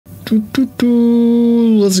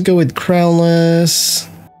Let's go with crownless.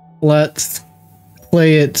 Let's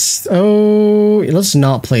play it. Oh, let's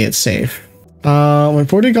not play it safe. When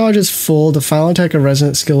 40 gauge is full, the final attack of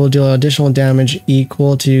resonant skill will deal additional damage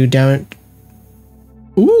equal to damage.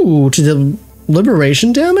 Ooh, to the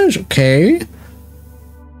liberation damage? Okay.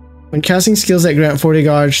 When casting skills that grant 40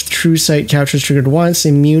 gauge, True Sight captures triggered once,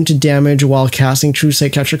 immune to damage while casting True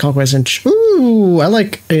Sight capture conquest and ooh, I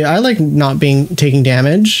like not taking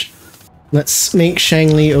damage. Let's make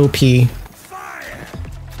Changli OP. Fire!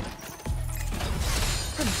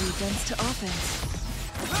 From defense to offense.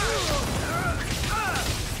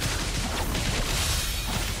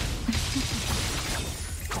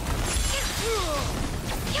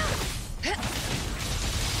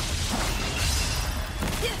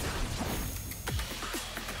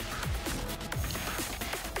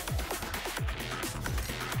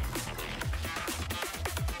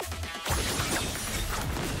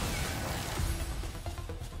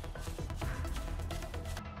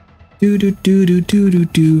 Do do do do do do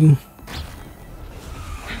do.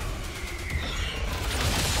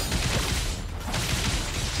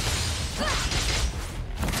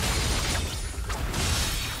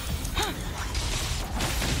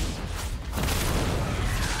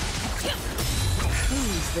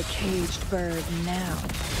 Who's the caged bird now?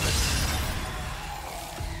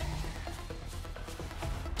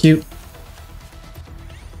 Cute.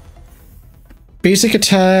 Basic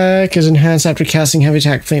attack is enhanced after casting heavy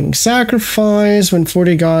attack Flaming Sacrifice. When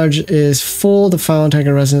 40 gauge is full, the final attack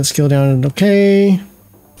of resonant skill down and okay.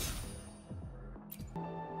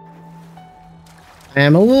 I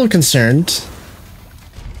am a little concerned.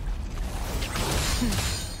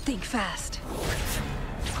 Think fast.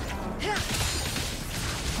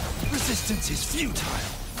 Resistance is futile.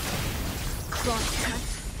 Cross cut.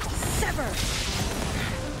 Sever.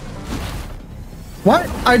 What?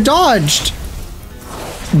 I dodged!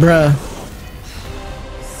 Bruh.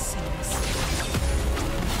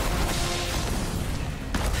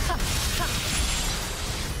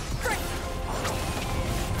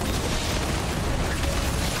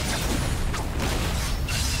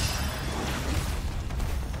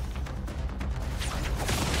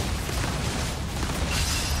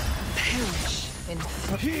 Perish in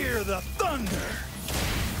Hear the thunder.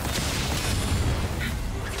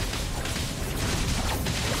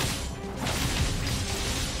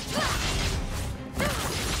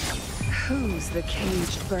 Who's the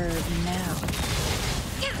caged bird now?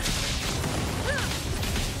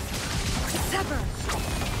 Sever.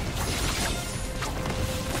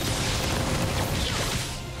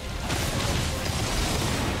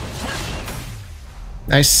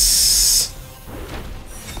 Nice.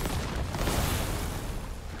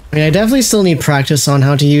 I mean, I definitely still need practice on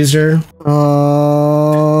how to use her.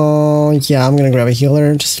 Yeah, I'm gonna grab a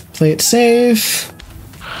healer, just play it safe.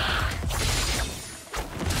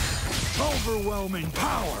 Overwhelming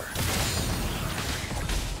power.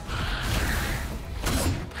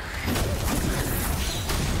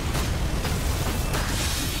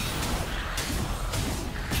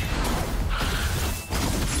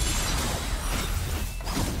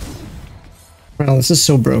 Wow, this is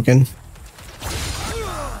so broken.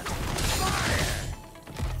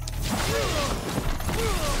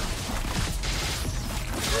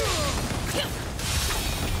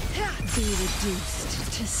 Be reduced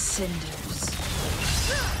to cinders.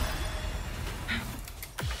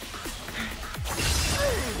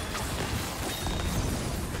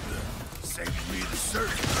 Save me the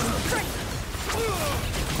search.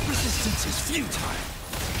 Resistance is futile.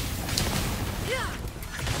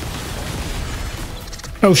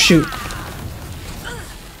 Oh shoot.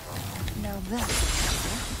 Now that's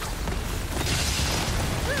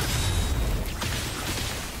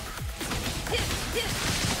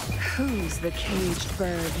who's the caged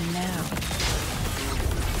bird now?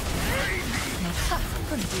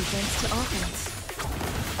 From defense to offense.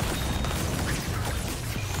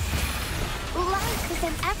 Life is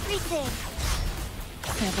in everything.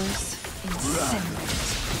 Feathers in cinders.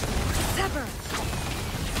 Sever.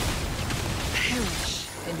 Perish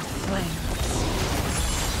in flames.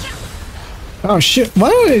 Oh shit, why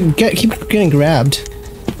do I keep getting grabbed?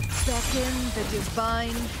 Beckon the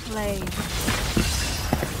divine flame.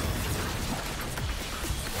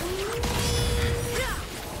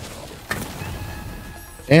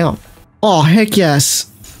 Damn. Oh heck yes.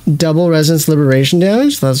 Double resonance liberation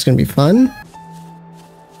damage, that's gonna be fun.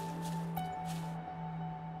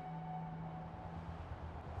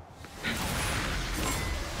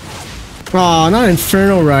 Oh, not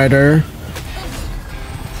Inferno Rider.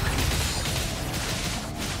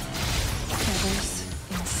 Feathers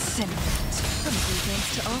in cinders. From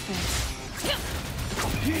defense to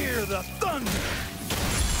offense. Hear the thunder.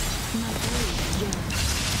 My blade yearns.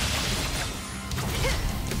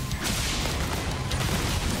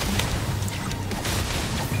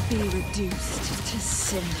 Be reduced to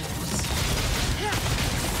cinders.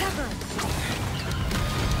 Sever.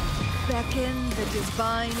 Beckon the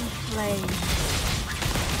divine flame.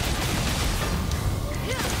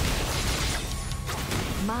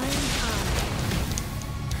 Mine eye.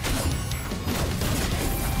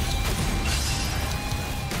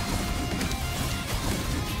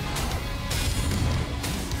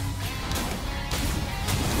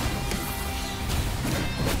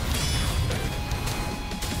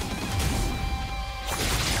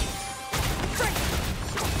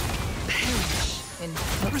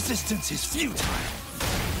 Resistance is futile.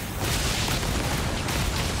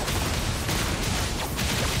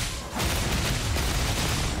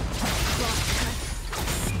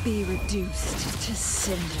 Be reduced to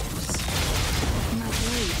cinders. My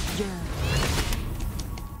blade yearns.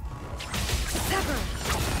 Sever!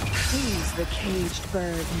 Who's the caged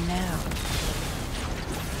bird now?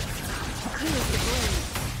 Clear the blade.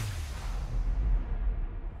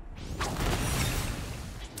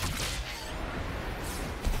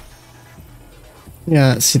 Yeah,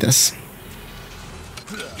 let's see this.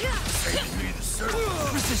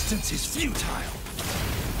 Resistance is futile.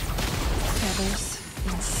 Feathers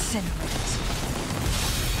incinerate.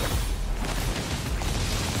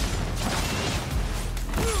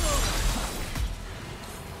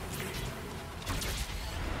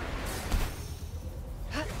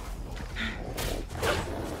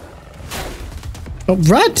 Oh,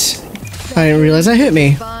 what? I didn't realize that hit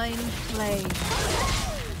me. Divine flame.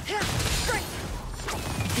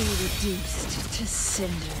 Be reduced to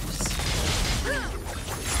cinders.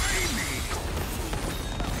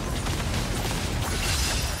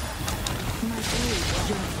 My blade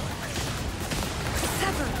yearns.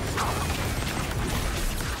 Sever.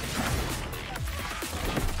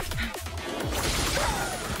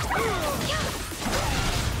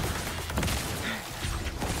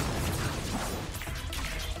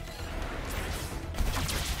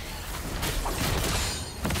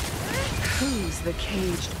 Who's the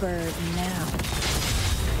caged bird now?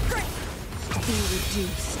 Be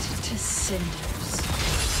reduced to cinders.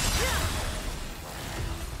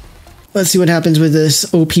 Let's see what happens with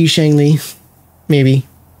this OP Changli. Maybe.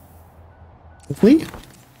 Hopefully.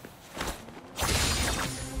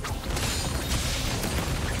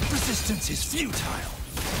 Resistance is futile.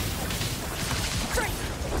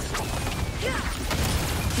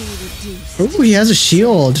 Be reduced. Oh, he has a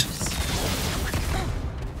shield.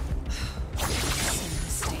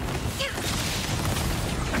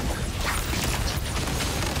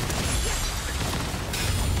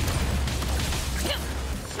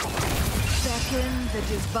 Beckon the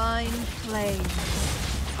divine flame.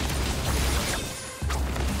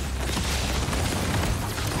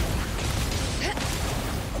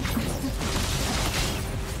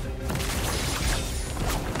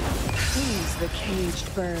 Who's the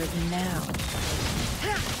caged bird now?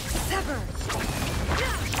 Sever.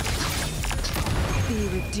 Be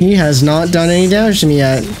reduced. He has not done any damage to me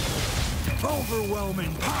yet.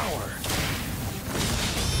 Overwhelming power.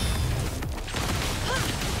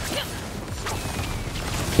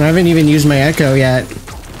 I haven't even used my echo yet.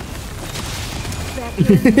 Beckon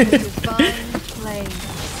the divine flame.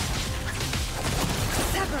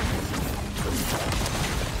 Sever.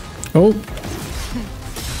 Oh, Be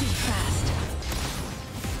fast.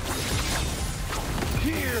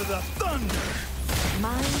 Hear the thunder.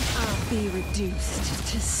 Mine are be reduced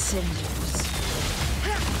to cinders.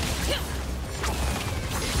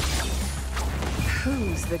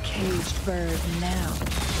 Who's the caged bird now?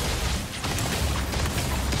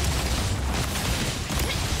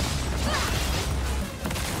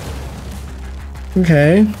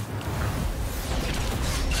 okay.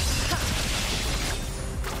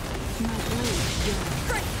 My blade yearns.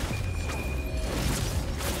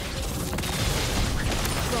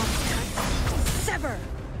 Crosscut. Sever.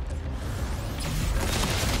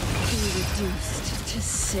 Be reduced to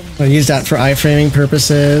cinders. I'll use that for iframing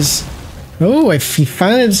purposes. Oh, he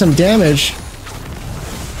finally did some damage.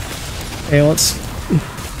 Okay, let's...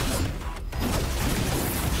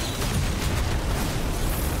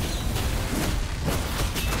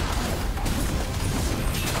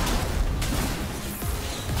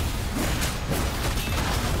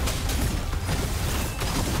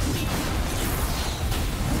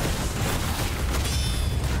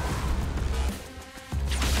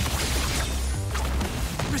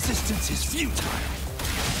 Resistance is futile.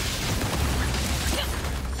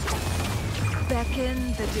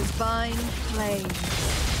 Beckon the divine flame.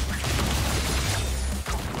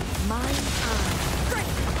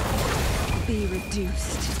 Be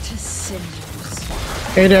reduced to cinders.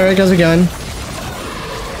 Hey Derek, how's it going?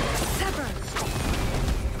 Sever.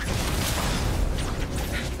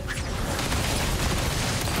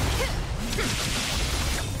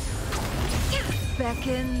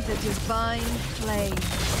 Beckon the divine flame.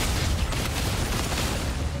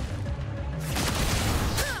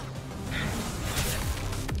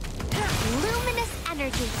 Luminous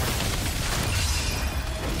energy.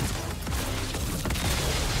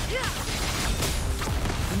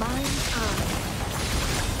 Mind's eye.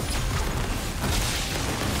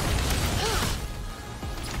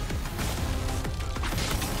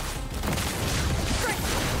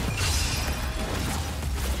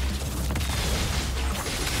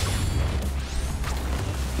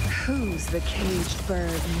 Who's the caged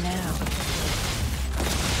bird now?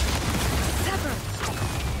 Sever.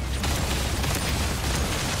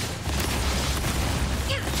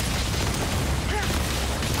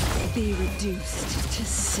 Be reduced to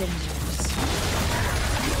cinders.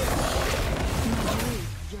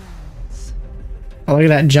 Oh, look at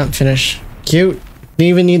that jump finish. Cute. Didn't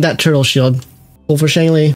even need that turtle shield. Cool for Changli.